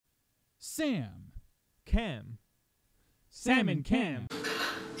Sam. Cam. Salmon Cam.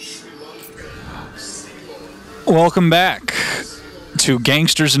 Welcome back to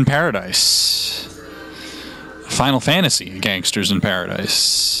Gangsters in Paradise. Final Fantasy Gangsters in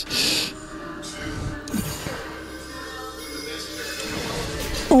Paradise.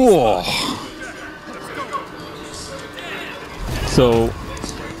 Whoa. So,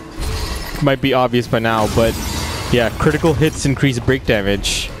 might be obvious by now, but yeah, critical hits increase break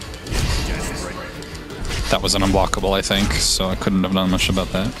damage. That was an unblockable, I think, so I couldn't have done much about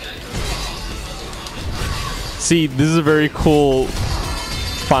that. See, this is a very cool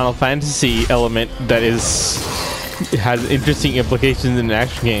Final Fantasy element that has interesting implications in an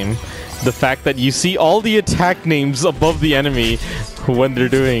action game. The fact that you see all the attack names above the enemy when they're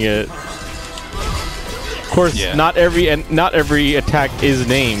doing it. Of course, yeah. not every attack is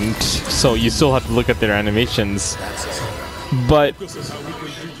named, so you still have to look at their animations. But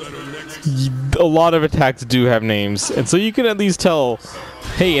a lot of attacks do have names, and so you can at least tell,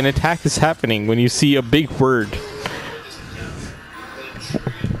 hey, an attack is happening when you see a big word.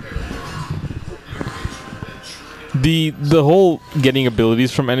 The whole getting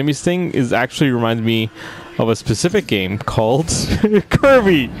abilities from enemies thing actually reminds me of a specific game called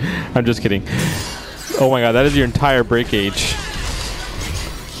Kirby. I'm just kidding. Oh my god, that is your entire break gauge.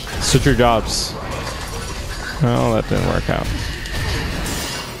 Switch your jobs. Oh, that didn't work out.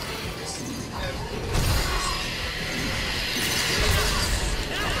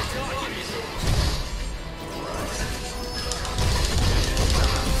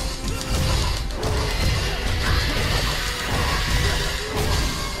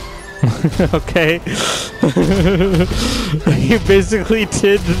 Okay. You basically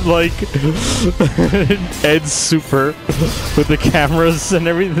did like Ed's Super with the cameras and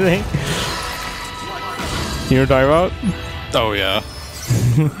everything. You know what I'm talking about? Oh, yeah.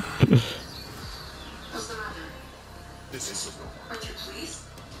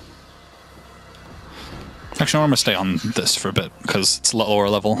 Actually, I'm going to stay on this for a bit, because it's lower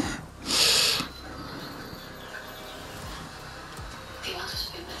level.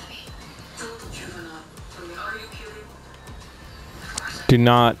 Do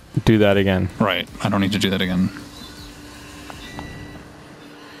not do that again. Right, I don't need to do that again.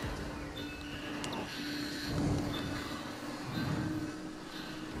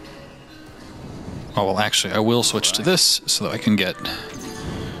 Oh, well, actually, I will switch to this so that I can get...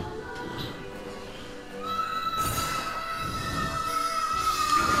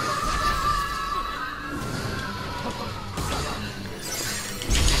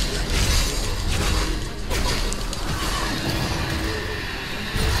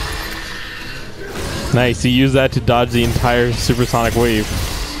 Nice, you use that to dodge the entire supersonic wave.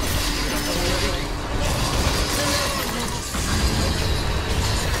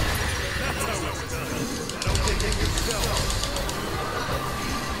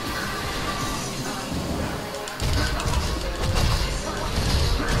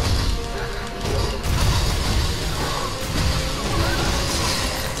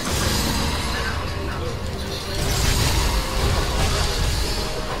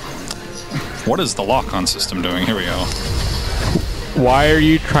 What is the lock-on system doing? Here we go. Why are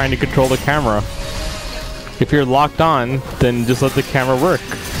you trying to control the camera? If you're locked on, then just let the camera work.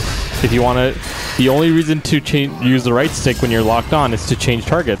 If you want to... The only reason to use the right stick when you're locked on is to change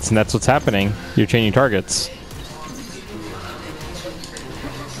targets, and that's what's happening. You're changing targets.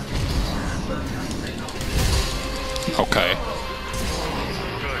 Okay.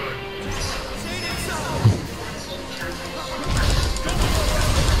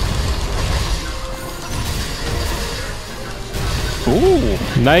 Ooh,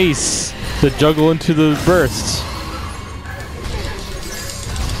 nice. The juggle into the burst.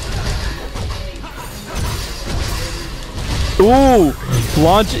 Ooh,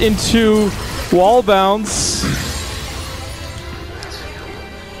 launch into wall bounce.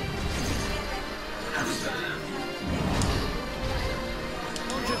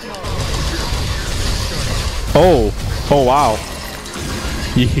 Oh wow.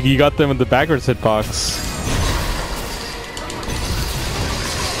 You got them in the backwards hitbox.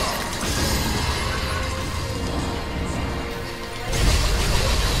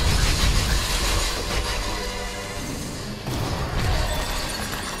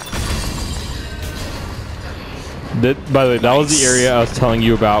 By the way, that was the area I was telling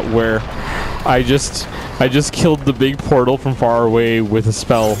you about where I just killed the big portal from far away with a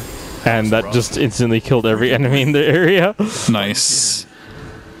spell, and that just instantly killed every enemy in the area. Nice.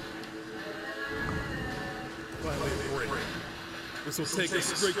 This will take us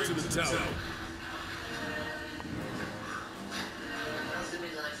straight to the tower.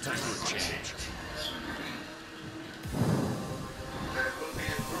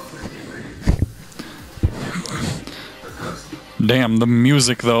 Damn, the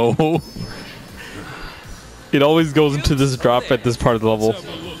music though. It always goes into this drop at this part of the level.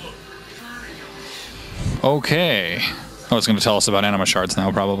 Okay. Oh, it's going to tell us about anima shards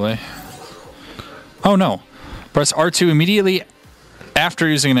now, probably. Oh, no. Press R2 immediately after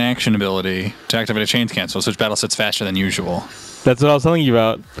using an action ability to activate a chain cancel. Switch battle sets faster than usual. That's what I was telling you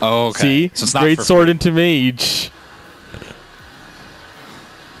about. Oh, okay. See? So it's not Great for sword free. into mage.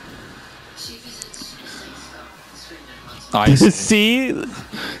 I see. See?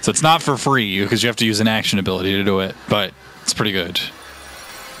 So it's not for free because you have to use an action ability to do it, but it's pretty good.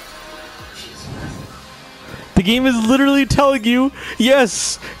 The game is literally telling you,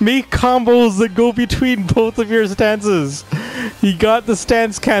 yes, make combos that go between both of your stances. You got the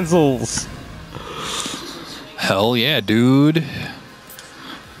stance cancels. Hell yeah, dude.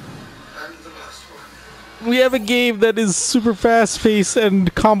 We have a game that is super fast-paced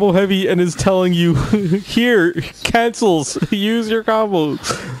and combo-heavy and is telling you, here, cancels, use your combos.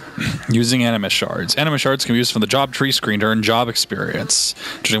 Using anima shards. Anima shards can be used from the job tree screen to earn job experience.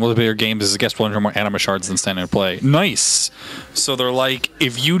 Choosing multiplayer games is a guest will earn more anima shards than standard play. Nice. So they're like,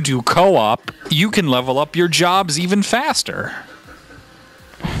 if you do co-op, you can level up your jobs even faster.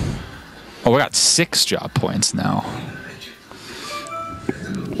 Oh, we got 6 job points now.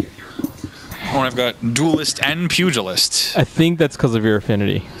 Oh, and I've got duelist and pugilist. I think that's because of your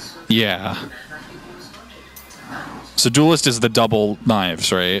affinity. Yeah. So duelist is the double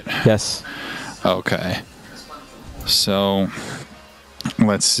knives, right? Yes. Okay. So,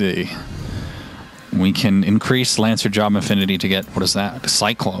 let's see. We can increase Lancer job affinity to get, what is that?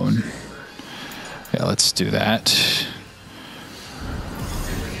 Cyclone. Yeah, let's do that.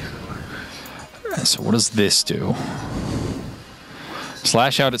 So what does this do?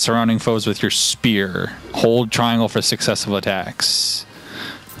 Slash out at surrounding foes with your spear. Hold triangle for successive attacks.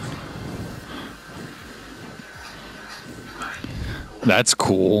 That's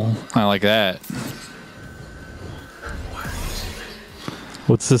cool. I like that.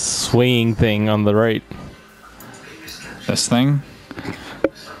 What's this swaying thing on the right? This thing?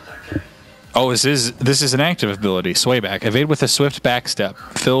 Oh, this is an active ability. Sway back. Evade with a swift backstep.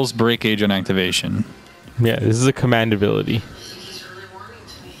 Fills breakage on activation. Yeah, this is a command ability.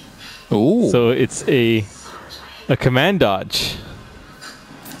 Ooh. So it's a command dodge.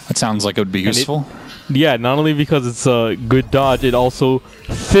 That sounds like it would be useful. Yeah, not only because it's a good dodge, it also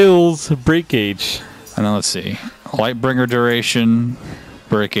fills break gauge. And then let's see. Lightbringer duration,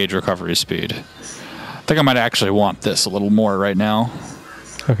 break gauge recovery speed. I think I might actually want this a little more right now.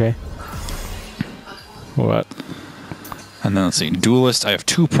 Okay. What? And then let's see. Duelist, I have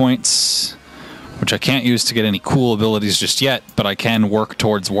 2 points, which I can't use to get any cool abilities just yet, but I can work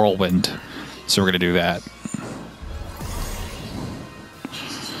towards Whirlwind. So we're going to do that.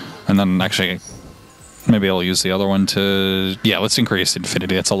 And then actually, maybe I'll use the other one to... Yeah, let's increase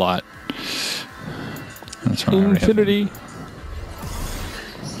Infinity. That's a lot. That's what I already have. Infinity.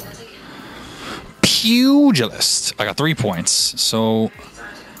 Pugilist. I got 3 points. So,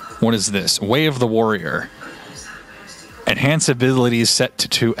 what is this? Way of the Warrior. Enhance abilities set to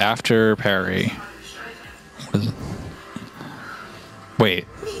 2 after parry. What is it? Wait.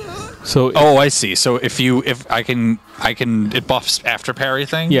 So Oh, I see. So if I can, it buffs after parry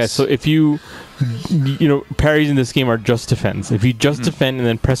things? yeah, so if you parries in this game are just defense. If you just defend and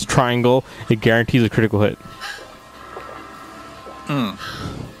then press triangle, it guarantees a critical hit.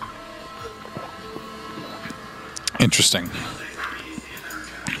 Interesting.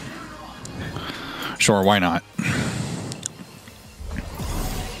 Sure, why not?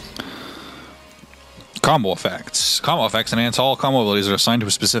 Combo effects. Combo effects enhance all combo abilities that are assigned to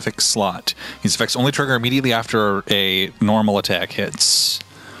a specific slot. These effects only trigger immediately after a normal attack hits.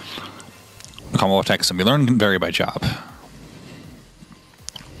 Combo attacks can be learned and vary by job.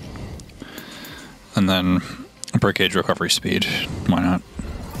 And then break gauge recovery speed. Why not?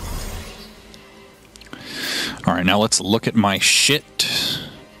 Alright, now let's look at my shit.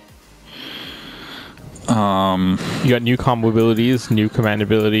 You got new combo abilities, new command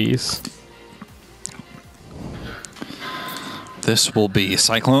abilities. This will be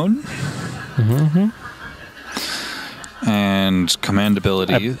Cyclone. And command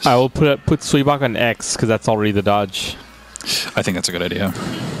abilities. I will put Suibak on X because that's already the dodge. I think that's a good idea.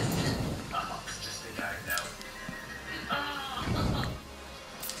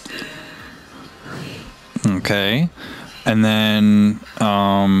 Okay. And then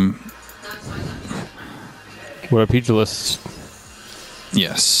What a pugilist.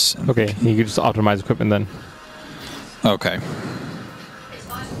 yes. Okay, you can just optimize equipment then. Okay.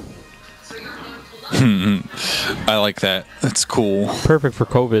 I like that. That's cool. Perfect for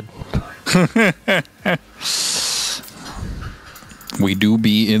COVID. We do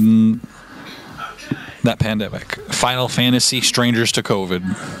be in that pandemic. Final Fantasy, Strangers to COVID.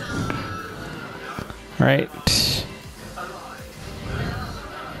 Right.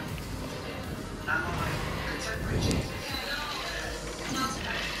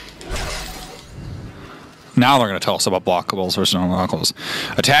 Now they're going to tell us about blockables versus non-blockables.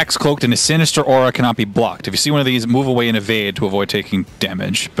 Attacks cloaked in a sinister aura cannot be blocked. If you see one of these, move away and evade to avoid taking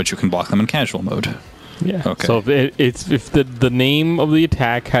damage, but you can block them in casual mode. Yeah. Okay. So if the name of the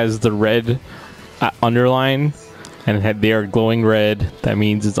attack has the red underline and they are glowing red, that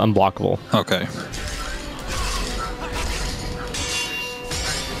means it's unblockable. Okay.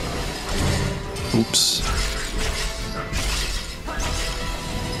 Oops.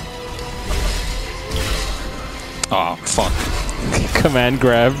 Oh, fuck. Command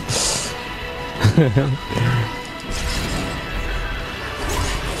grab.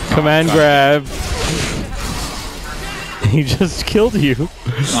 Command grab. He just killed you.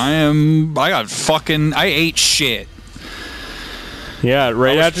 I ate shit. Yeah,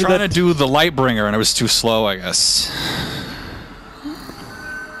 right I was after trying that. to do the Lightbringer and I was too slow, I guess.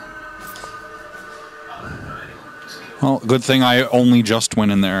 Well, good thing I only just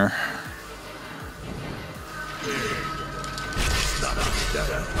went in there.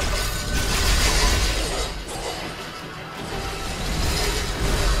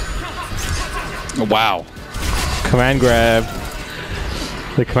 Oh, wow. Command grab.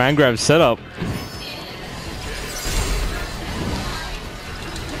 The command grab setup.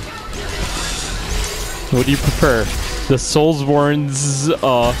 What do you prefer? The Soulsborne's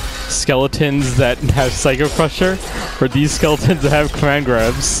skeletons that have Psycho Crusher, or these skeletons that have command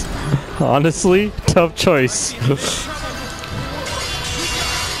grabs? Honestly, tough choice.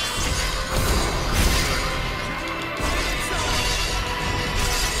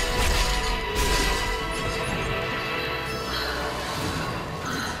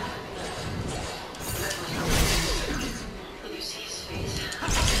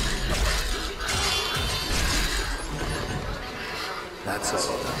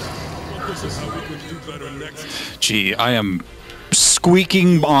 Gee, I am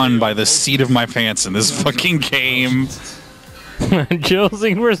squeaking on by the seat of my pants in this fucking game. Jill's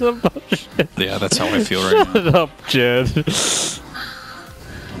for some bullshit. Yeah, that's how I feel right now. Shut up, Jed.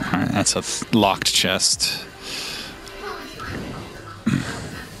 Alright, that's a locked chest.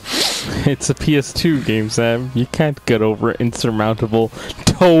 It's a PS2 game, Sam. You can't get over insurmountable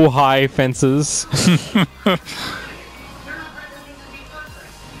toe-high fences.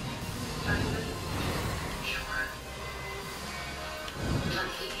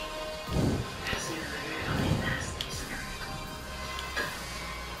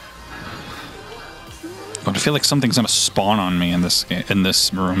 But I feel like something's gonna spawn on me in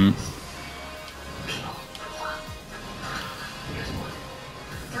this room.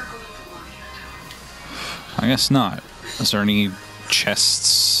 I guess not. Is there any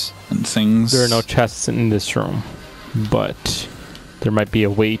chests and things? There are no chests in this room, but there might be a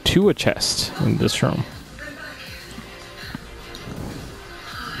way to a chest in this room.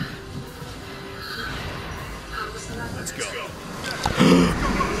 Let's go.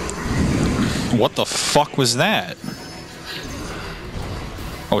 What the fuck was that?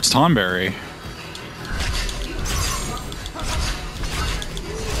 Oh, it's Tonberry.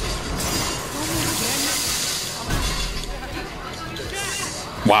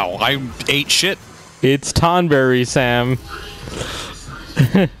 Wow, I ate shit. It's Tonberry, Sam.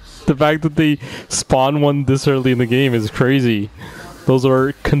 The fact that they spawn one this early in the game is crazy. Those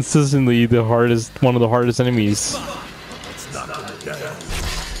are consistently one of the hardest enemies.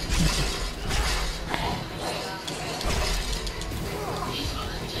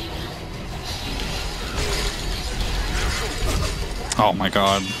 Oh my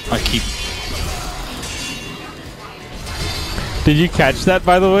god, I keep... Did you catch that,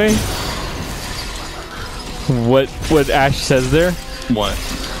 by the way? What Ash says there? What?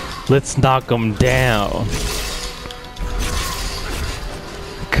 Let's knock him down.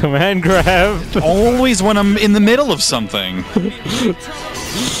 Command grab. Always when I'm in the middle of something.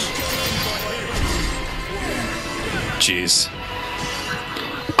 Jeez.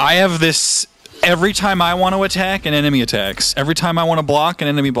 I have this every time I want to attack, an enemy attacks. Every time I want to block, an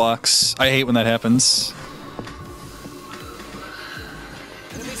enemy blocks. I hate when that happens.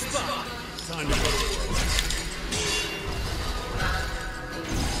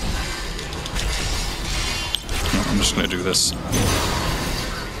 I'm just gonna do this.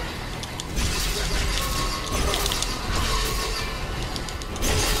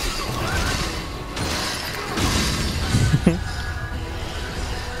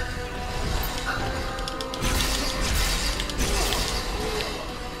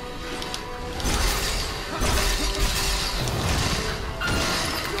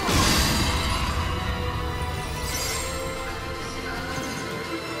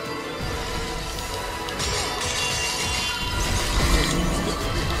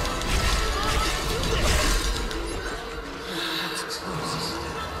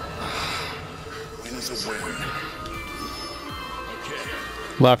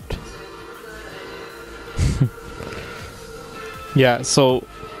 Left. Yeah, so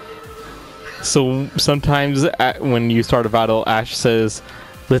sometimes when you start a battle, Ash says,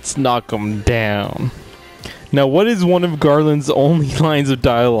 "Let's knock him down." Now, what is one of Garland's only lines of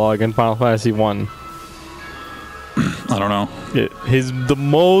dialogue in Final Fantasy 1? I don't know. The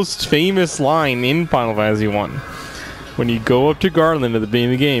most famous line in Final Fantasy 1. When you go up to Garland at the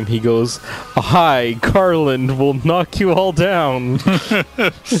beginning of the game, he goes, "Hi, Garland will knock you all down."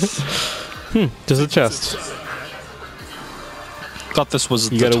 Just a chest. Thought this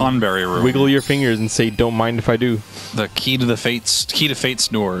was You the gotta Tonberry room. Wiggle your fingers and say, "Don't mind if I do." The key to Fate's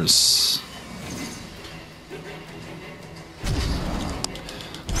doors.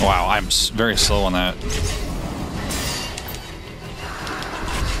 Wow, I'm very slow on that.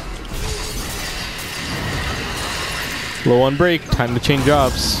 Low on break, time to change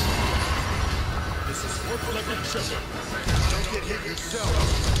jobs.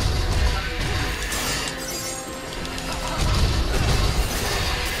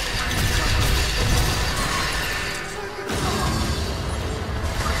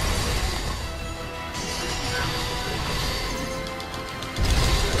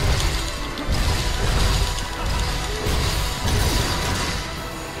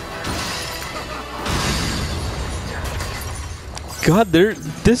 God,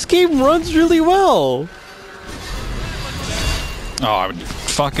 this game runs really well. Oh, I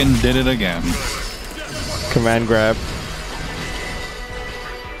fucking did it again. Command grab.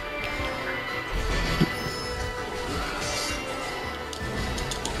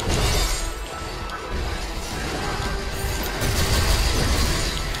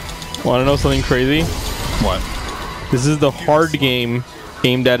 Want to know something crazy? What? This is the hard game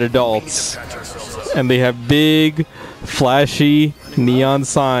aimed at adults, and they have big, flashy neon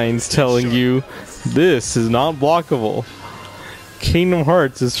signs telling you this is not blockable. Kingdom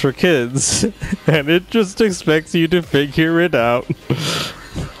Hearts is for kids, and it just expects you to figure it out.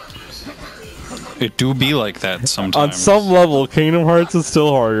 It do be like that sometimes. On some level, Kingdom Hearts is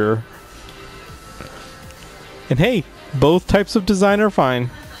still harder. And hey, both types of design are fine.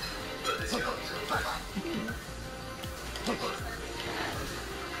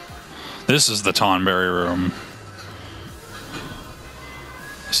 This is the Tonberry room.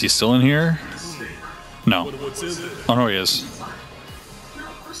 Is he still in here? No. Oh no, he is.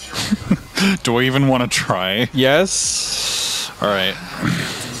 Do I even want to try? Yes. All right.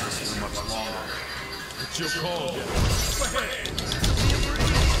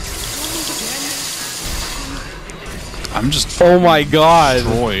 I'm just Oh my god.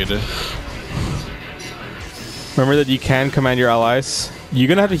 destroyed. Remember that you can command your allies? You're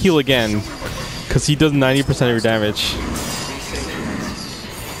gonna have to heal again, because he does 90% of your damage.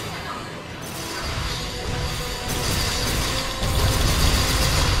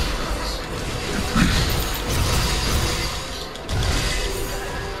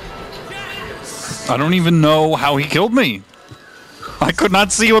 I don't even know how he killed me. I could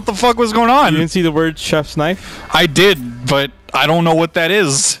not see what the fuck was going You on. didn't see the word chef's knife? I did, but I don't know what that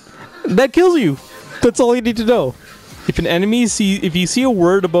is. That kills you. That's all you need to know. If you see a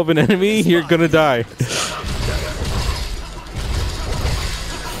word above an enemy, you're gonna die.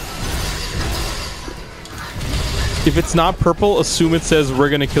 If it's not purple, assume it says we're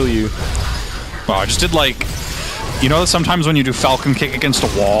gonna kill you. Wow, I just did like, you know, sometimes when you do Falcon kick against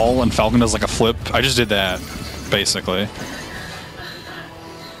a wall and Falcon does like a flip, I just did that, basically.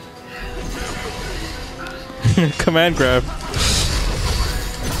 Command grab.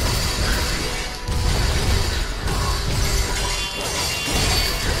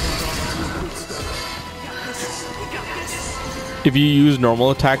 If you use normal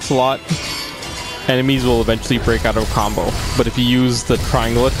attacks a lot, enemies will eventually break out of a combo. But if you use the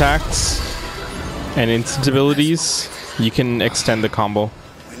triangle attacks and instant abilities, you can extend the combo.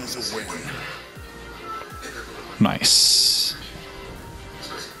 Nice.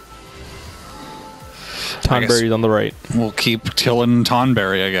 Tonberry's on the right. We'll keep killing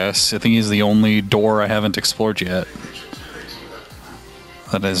Tonberry, I guess. I think he's the only door I haven't explored yet.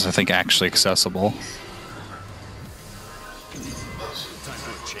 That is, I think, actually accessible.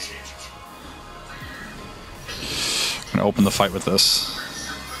 I'm gonna open the fight with this.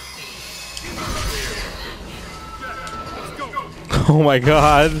 Oh my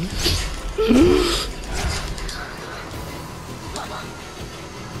god.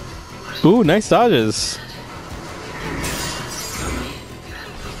 Ooh, nice dodges.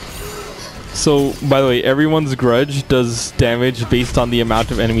 So, by the way, everyone's grudge does damage based on the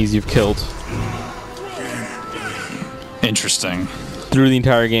amount of enemies you've killed Interesting. through the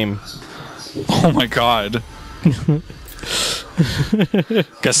entire game. Oh my god.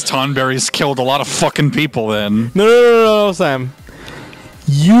 Guess Tonberry's killed a lot of fucking people then. No, Sam.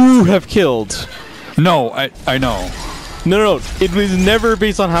 You have killed. No, I know. No. It was never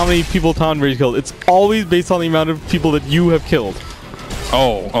based on how many people Tonberry's killed. It's always based on the amount of people that you have killed.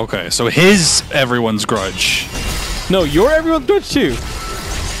 Oh, okay. So his everyone's grudge. No, you're everyone's grudge too.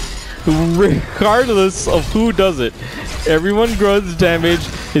 Regardless of who does it, everyone's grudge damage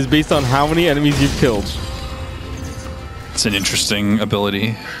is based on how many enemies you've killed. It's an interesting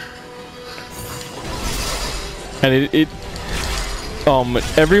ability. And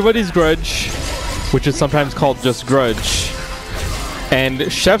everybody's grudge, which is sometimes called just grudge,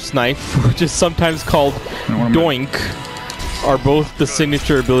 and Chef's Knife, which is sometimes called Doink, are both the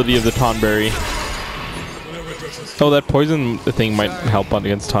signature ability of the Tonberry. Oh, that poison thing might help on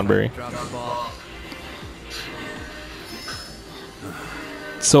against Tonberry.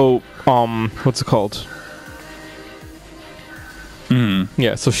 So, what's it called?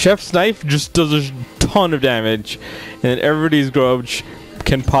 Yeah, so Chef's Knife just does a ton of damage, and then everybody's grudge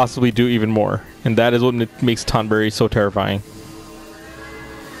can possibly do even more. And that is what makes Tonberry so terrifying.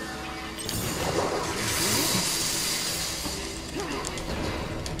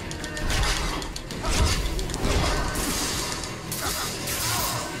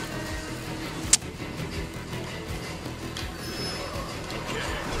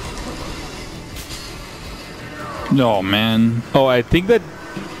 No, man. Oh, I think that...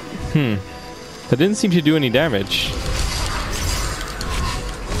 That didn't seem to do any damage.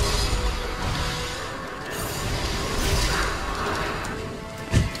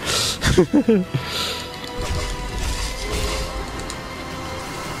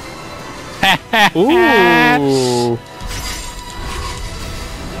 Ooh.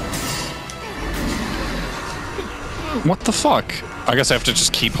 What the fuck? I guess I have to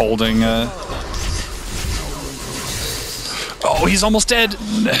just keep holding, Oh, he's almost dead!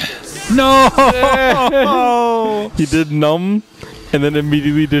 No! He did numb, and then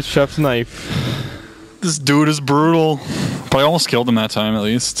immediately did Chef's Knife. This dude is brutal. But I almost killed him that time, at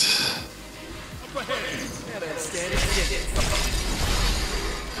least.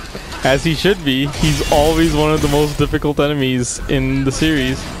 As he should be. He's always one of the most difficult enemies in the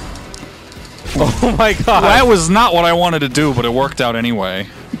series. Oh my god. That was not what I wanted to do, but it worked out anyway.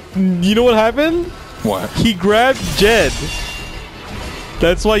 You know what happened? What? He grabbed Jed.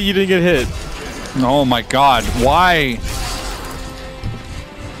 That's why you didn't get hit. Oh my god, why?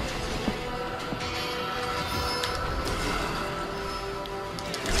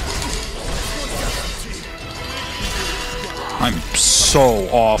 I'm so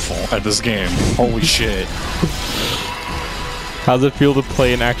awful at this game. Holy shit. How's it feel to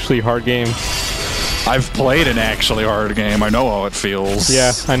play an actually hard game? I've played an actually hard game. I know how it feels.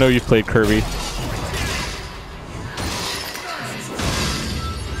 Yeah, I know you've played Kirby.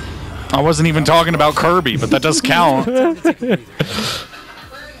 I wasn't even talking about Kirby, but that does count.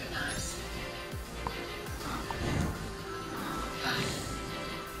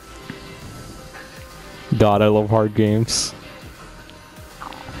 God, I love hard games.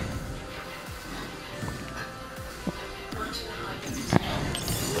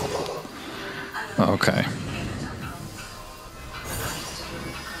 Okay.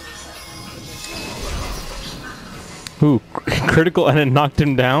 Ooh, critical and it knocked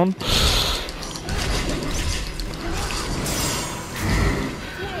him down?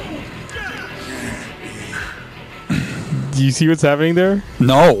 Do you see what's happening there?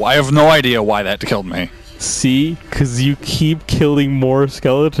 No, I have no idea why that killed me. See? Because you keep killing more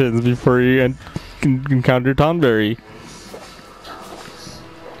skeletons before you encounter Tonberry.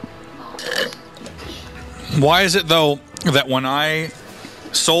 Why is it, though, that when I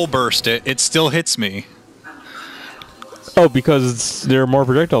soul burst it, it still hits me? Oh, because there are more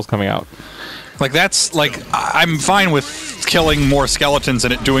projectiles coming out. Like, that's, like, I'm fine with killing more skeletons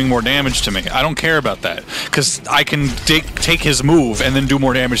and it doing more damage to me. I don't care about that. Because I can take his move and then do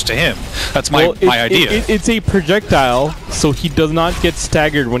more damage to him. That's my idea. It's a projectile, so he does not get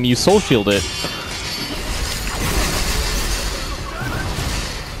staggered when you soul shield it.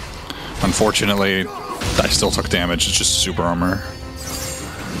 Unfortunately, I still took damage. It's just super armor.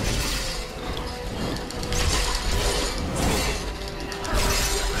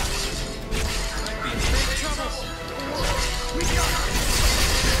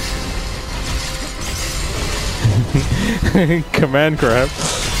 Command grab.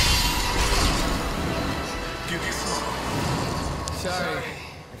 Sorry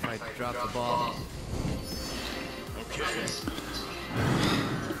if I dropped the ball.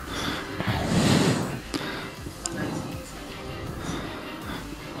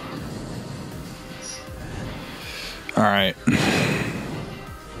 All right.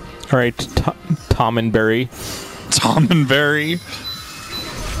 All right, Tom and Barry. Tom and Barry.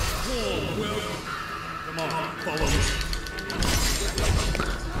 Come on, follow me.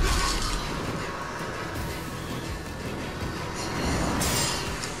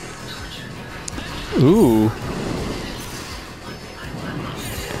 Ooh.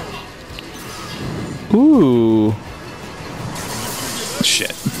 Ooh.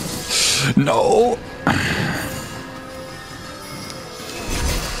 Shit. No.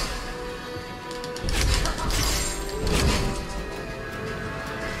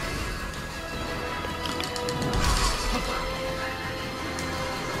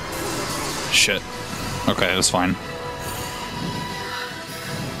 Shit. Okay, that's fine.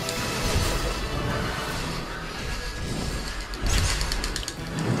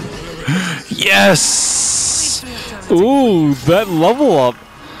 Yes! Ooh, that level up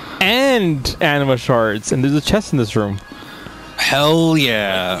and anima shards, and there's a chest in this room. Hell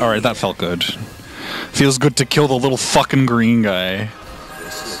yeah. Alright, that felt good. Feels good to kill the little fucking green guy.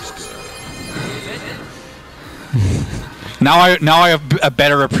 Now I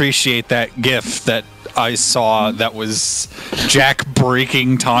better appreciate that gif that I saw that was Jack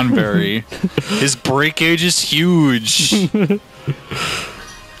breaking Tonberry. His breakage is huge. I can't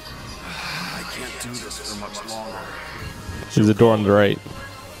do this for much longer. There's a door on the right.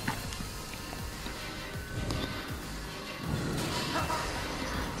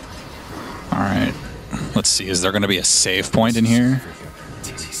 Alright. Let's see, is there going to be a save point in here?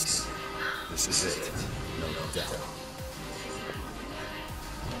 This is it. No doubt.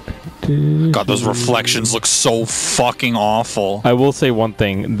 God, those reflections look so fucking awful. I will say one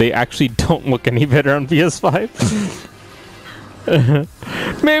thing. They actually don't look any better on PS5.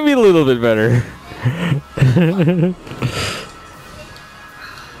 Maybe a little bit better.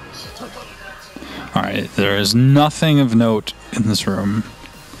 Alright, there is nothing of note in this room.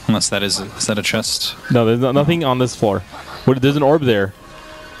 Unless that is that a chest? No, there's nothing on this floor. There's an orb there.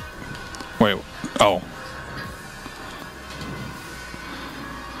 Wait, oh.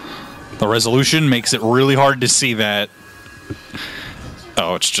 The resolution makes it really hard to see that.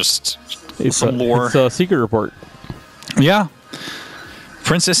 Oh, it's just some lore. It's a secret report. Yeah.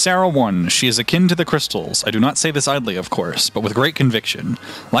 Princess Sarah 1. She is akin to the crystals. I do not say this idly, of course, but with great conviction.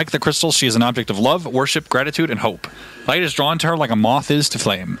 Like the crystals, she is an object of love, worship, gratitude, and hope. Light is drawn to her like a moth is to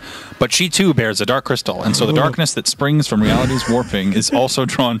flame. But she too bears a dark crystal, and so the darkness that springs from reality's warping is also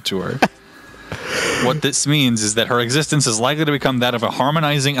drawn to her. What this means is that her existence is likely to become that of a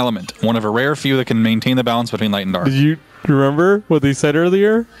harmonizing element, one of a rare few that can maintain the balance between light and dark. Did you remember what they said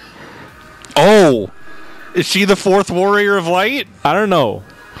earlier? Oh! Is she the fourth warrior of light? I don't know.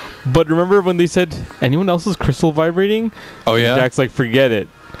 But remember when they said, anyone else's crystal vibrating? Oh, yeah? Jack's like, forget it.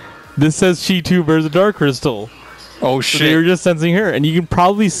 This says she too bears a dark crystal. Oh, So shit. they were just sensing her. And you can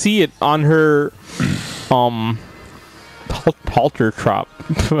probably see it on her halter trap,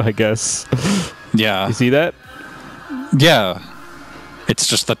 I guess. Yeah. You see that? Yeah. It's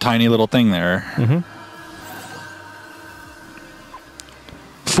just the tiny little thing there. Mm-hmm.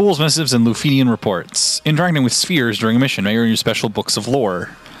 Fool's Missives and Lufenian Reports. Interacting with spheres during a mission may earn you special books of lore.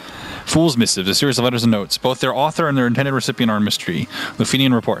 Fool's Missives, a series of letters and notes. Both their author and their intended recipient are a mystery.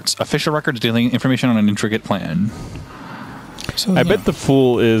 Lufenian Reports. Official records dealing information on an intricate plan. So, I bet the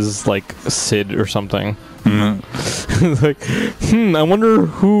fool is like Sid or something. Mm-hmm. Like, I wonder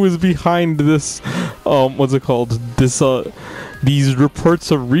who is behind this, what's it called? This, these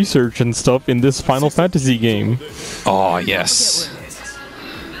reports of research and stuff in this Final Fantasy game. Oh, yes.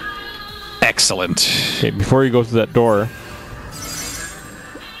 Excellent. Okay, before you go to that door,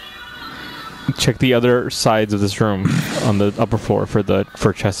 check the other sides of this room on the upper floor for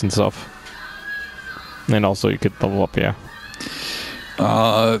chests and stuff. And also you could level up, yeah.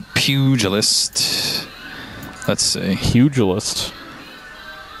 Pugilist. Let's see. Pugilist.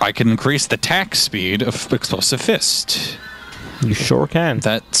 I can increase the attack speed of Explosive Fist. You sure can.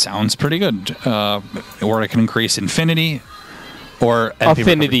 That sounds pretty good. Or I can increase Infinity. Or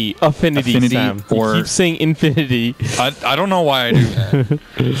MP Affinity, Sam. Or You keep saying infinity. I don't know why I do that.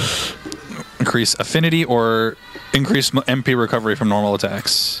 Increase Affinity or increase MP recovery from normal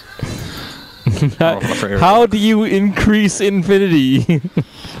attacks. How do you increase infinity?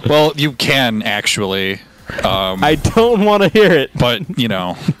 Well, you can actually. I don't want to hear it. But you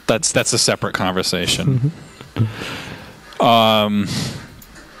know, that's a separate conversation.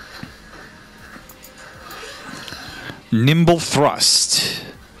 Nimble Thrust.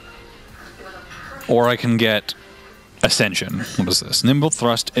 Or I can get Ascension. What is this? Nimble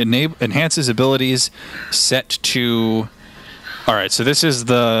Thrust enhances abilities set to All right, so this is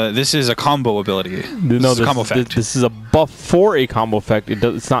a combo ability. No, This is a combo effect. This is a buff for a combo effect.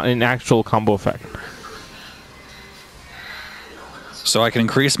 It's not an actual combo effect. So I can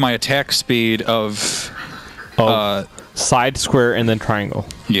increase my attack speed of Side, square, and then triangle.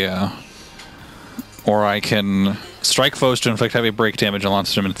 yeah. Or I can strike foes to inflict heavy break damage and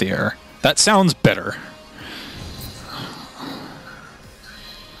launch them into the air. That sounds better.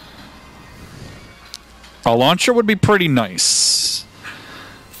 A launcher would be pretty nice.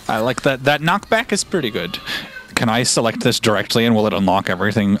 I like that. That knockback is pretty good. Can I select this directly and will it unlock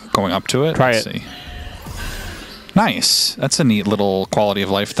everything going up to it? Try Let's it. see. Nice. That's a neat little quality of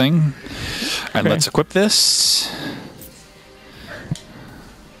life thing. And let's equip this.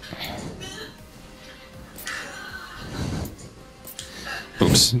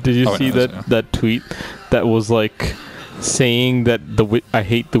 Oops. Did you Oh, see no, that tweet that was like saying that I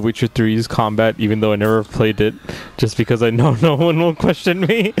hate The Witcher 3's combat even though I never played it just because I know no one will question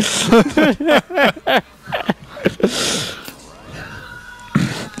me?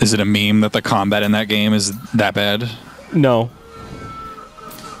 Is it a meme that the combat in that game is that bad? No.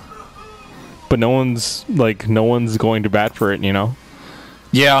 But no one's going to bat for it, you know?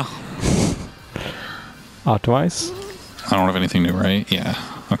 Yeah. Optimize? I don't have anything new, right? Yeah.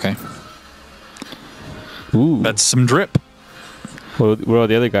 Okay. Ooh. That's some drip. What are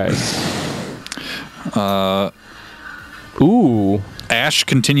the other guys? Ooh. Ash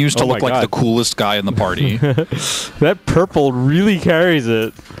continues to Oh my look like God. the coolest guy in the party. That purple really carries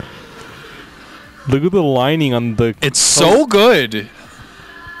it. Look at the lining on the... It's so good.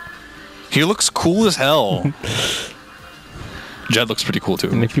 He looks cool as hell. Jed looks pretty cool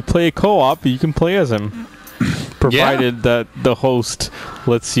And too. if you play co-op, you can play as him. Provided that the host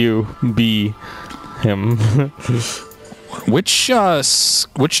lets you be him. Which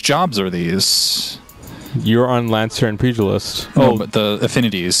jobs are these? You're on Lancer and Pugilist. Oh, but the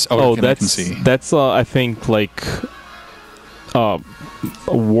affinities. Oh, I can see. That's I think like a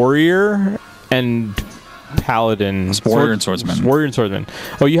warrior and paladin. Warrior and swordsman. Warrior and swordsman.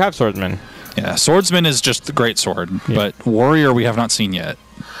 Oh, you have swordsman. Yeah, swordsman is just the great sword, but warrior we have not seen yet.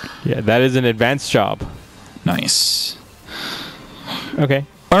 Yeah, that is an advanced job. Nice. Okay.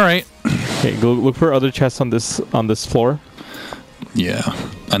 All right. Okay, go look for other chests on this floor. Yeah,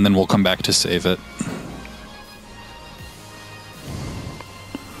 and then we'll come back to save it.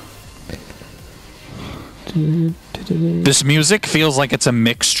 This music feels like it's a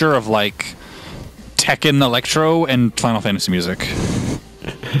mixture of like Tekken Electro and Final Fantasy music.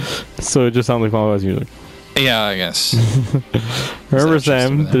 So it just sounds like Final Fantasy music. Yeah, I guess. Remember, just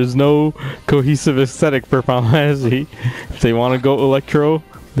Sam, over there? there's no cohesive aesthetic for Final Fantasy. If they want to go electro,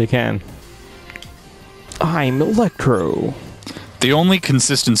 they can. I'm electro. The only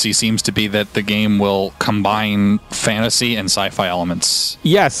consistency seems to be that the game will combine fantasy and sci-fi elements.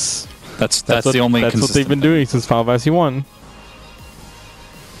 Yes. That's the only That's what they've consistent been thing. doing since Final Fantasy 1.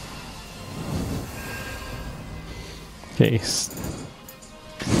 Okay.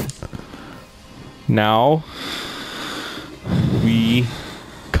 Now we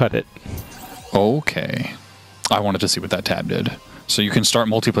cut it. Okay. I wanted to see what that tab did. So you can start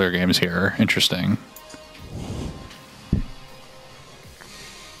multiplayer games here. Interesting.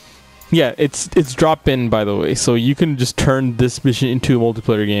 Yeah, it's drop in, by the way, so you can just turn this mission into a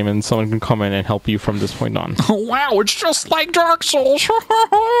multiplayer game, and someone can come in and help you from this point on. Oh wow, it's just like Dark Souls.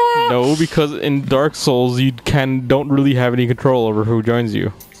 No, because in Dark Souls you don't really have any control over who joins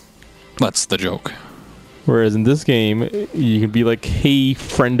you. That's the joke. Whereas in this game, you can be like, "Hey,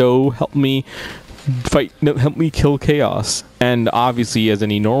 friendo, help me help me kill chaos." And obviously, as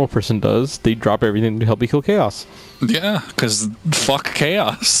any normal person does, they drop everything to help you kill chaos. Yeah, because fuck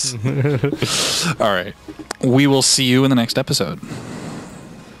chaos. All right. We will see you in the next episode.